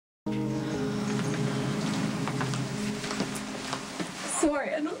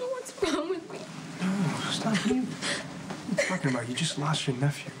sorry. I don't know what's wrong with me. No, stop. What are you talking about? You just lost your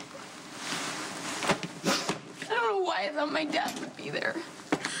nephew. I don't know why I thought my dad would be there.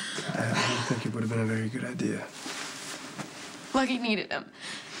 I don't think it would have been a very good idea. Lucky needed him.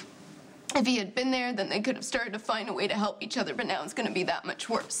 If he had been there, then they could have started to find a way to help each other, but now it's going to be that much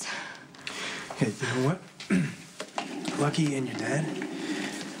worse. Hey, you know what? Lucky and your dad,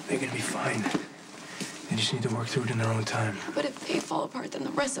 they're going to be fine. They just need to work through it in their own time. But if they fall apart, then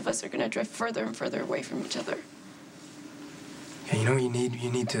the rest of us are going to drift further and further away from each other. Hey, you know what you need?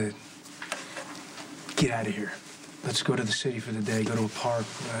 You need to get out of here. Let's go to the city for the day, go to a park,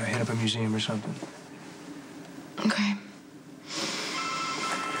 hit up a museum or something. Okay.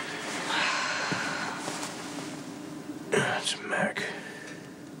 It's Mac.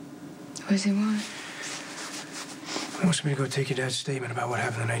 What does he want? He wants me to go take your dad's statement about what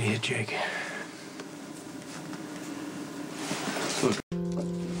happened the night he hit Jake. Look.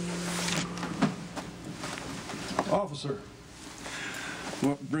 Officer,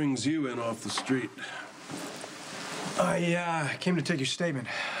 what brings you in off the street? I came to take your statement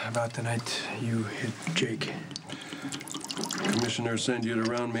about the night you hit Jake. Commissioner sent you to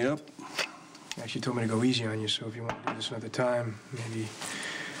round me up? Actually told me to go easy on you, so if you want to do this another time, maybe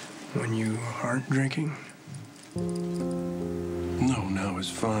when you aren't drinking. No, now is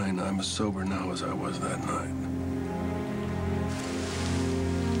fine. I'm as sober now as I was that night.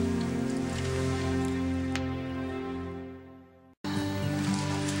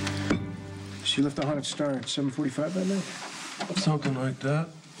 She left the Haunted Star at 7:45 that night? Something like that.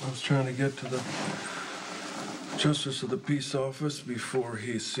 I was trying to get to the Justice of the Peace office before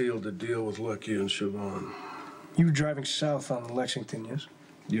he sealed the deal with Lucky and Siobhan. You were driving south on Lexington, yes?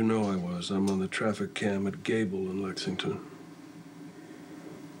 You know I was. I'm on the traffic cam at Gable in Lexington. Do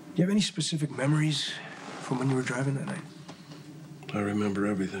you have any specific memories from when you were driving that night? I remember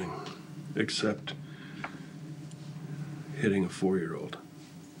everything, except hitting a 4-year-old.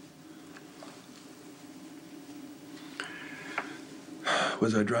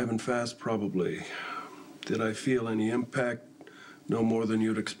 Was I driving fast? Probably. Did I feel any impact? No more than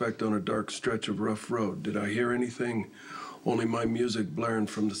you'd expect on a dark stretch of rough road. Did I hear anything? Only my music blaring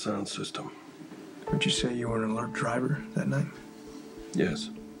from the sound system. Would you say you were an alert driver that night?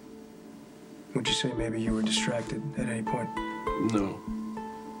 Yes. Would you say maybe you were distracted at any point? No.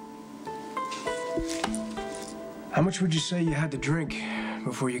 How much would you say you had to drink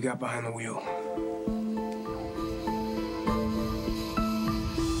before you got behind the wheel?